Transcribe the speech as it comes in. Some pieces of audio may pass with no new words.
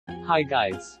Hi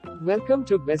guys. Welcome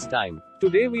to Bizz Time.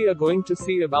 Today we are going to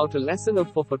see about a lesson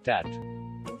of for tat.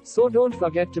 So don't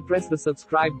forget to press the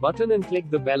subscribe button and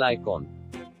click the bell icon.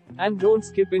 And don't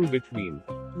skip in between.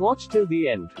 Watch till the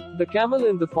end. The camel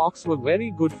and the fox were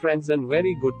very good friends and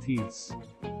very good thieves.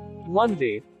 One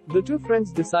day, the two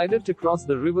friends decided to cross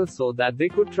the river so that they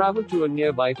could travel to a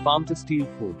nearby farm to steal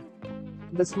food.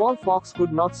 The small fox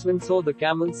could not swim, so the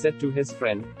camel said to his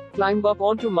friend, "Climb up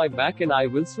onto my back and I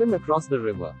will swim across the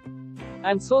river."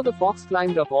 And so the fox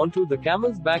climbed up onto the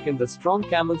camel's back and the strong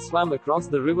camel swam across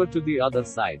the river to the other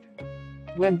side.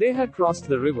 When they had crossed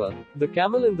the river, the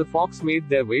camel and the fox made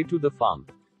their way to the farm.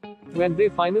 When they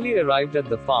finally arrived at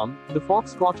the farm, the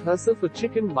fox caught herself a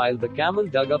chicken while the camel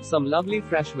dug up some lovely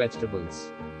fresh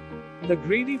vegetables. The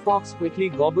greedy fox quickly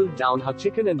gobbled down her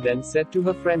chicken and then said to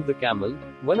her friend the camel,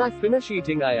 "When I finish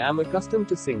eating, I am accustomed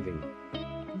to singing."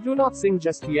 "Do not sing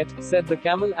just yet," said the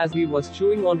camel as he was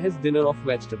chewing on his dinner of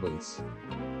vegetables.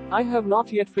 "I have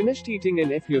not yet finished eating,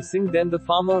 and if you sing, then the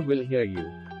farmer will hear you.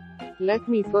 Let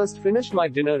me first finish my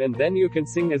dinner and then you can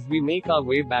sing as we make our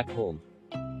way back home."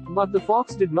 But the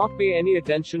fox did not pay any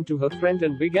attention to her friend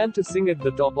and began to sing at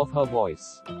the top of her voice.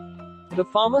 The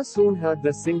farmer soon heard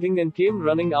the singing and came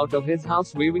running out of his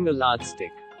house waving a large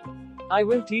stick. "I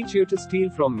will teach you to steal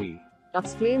from me,"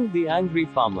 exclaimed the angry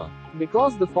farmer.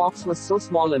 Because the fox was so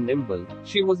small and nimble,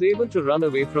 she was able to run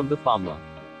away from the farmer.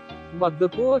 But the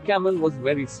poor camel was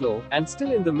very slow, and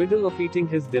still in the middle of eating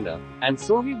his dinner, and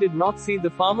so he did not see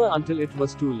the farmer until it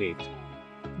was too late.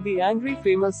 The angry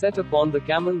farmer set upon the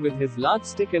camel with his large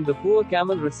stick, and the poor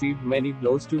camel received many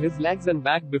blows to his legs and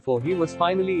back before he was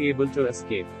finally able to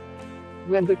escape.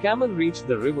 When the camel reached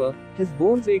the river, his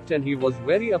bones ached and he was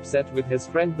very upset with his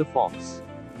friend the fox.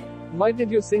 "Why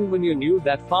did you sing when you knew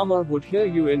that farmer would hear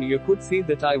you and you could see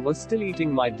that I was still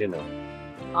eating my dinner?"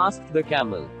 asked the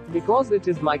camel. "Because it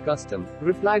is my custom,"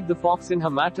 replied the fox in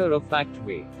a matter-of-fact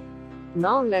way.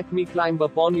 "Now let me climb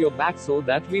up on your back so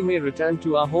that we may return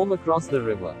to our home across the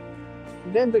river."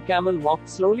 Then the camel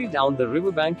walked slowly down the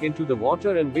riverbank into the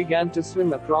water and began to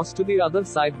swim across to the other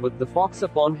side with the fox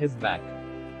upon his back.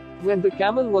 When the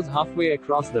camel was halfway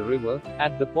across the river,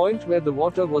 at the point where the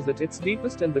water was at its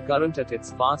deepest and the current at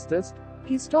its fastest,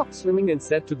 he stopped swimming and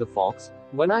said to the fox,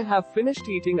 "When I have finished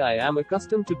eating, I am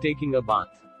accustomed to taking a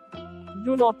bath."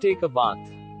 "Do not take a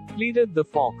bath," pleaded the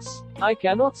fox. "I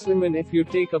cannot swim, and if you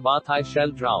take a bath, I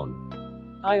shall drown."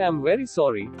 "I am very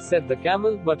sorry," said the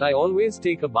camel, "but I always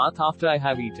take a bath after I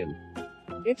have eaten.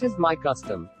 It is my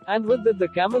custom." And with that, the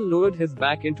camel lowered his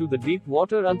back into the deep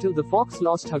water until the fox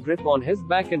lost her grip on his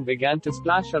back and began to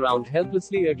splash around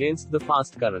helplessly against the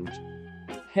fast current.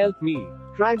 "Help me!"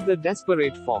 cried the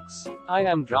desperate fox. "I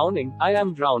am drowning, I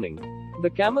am drowning."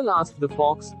 The camel asked the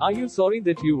fox, "Are you sorry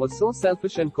that you were so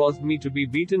selfish and caused me to be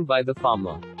beaten by the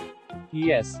farmer?"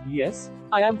 Yes,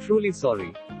 I am truly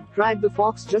sorry," cried the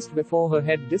fox just before her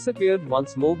head disappeared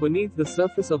once more beneath the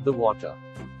surface of the water.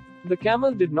 The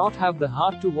camel did not have the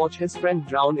heart to watch his friend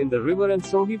drown in the river, and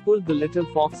so he pulled the little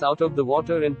fox out of the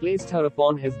water and placed her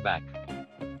upon his back.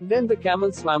 Then the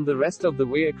camel swam the rest of the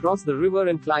way across the river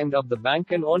and climbed up the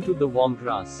bank and onto the warm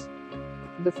grass.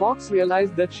 The fox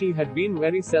realized that she had been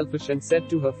very selfish and said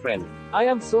to her friend, "I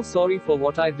am so sorry for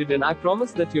what I did, and I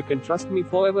promise that you can trust me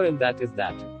forever, and that is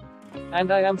that. And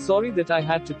I am sorry that I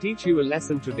had to teach you a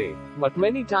lesson today, but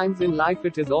many times in life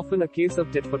it is often a case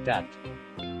of tit for tat."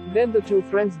 Then the two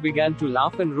friends began to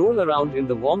laugh and roll around in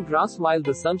the warm grass while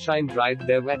the sunshine dried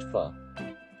their wet fur.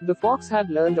 The fox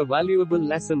had learned a valuable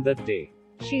lesson that day.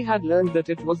 She had learned that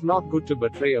it was not good to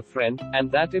betray a friend,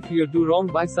 and that if you do wrong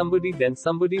by somebody, then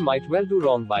somebody might well do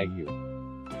wrong by you.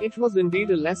 It was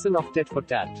indeed a lesson of tit for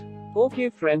tat. Okay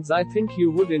friends, I think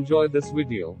you would enjoy this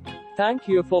video. Thank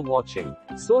you for watching.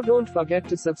 So don't forget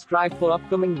to subscribe for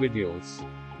upcoming videos.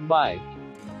 Bye.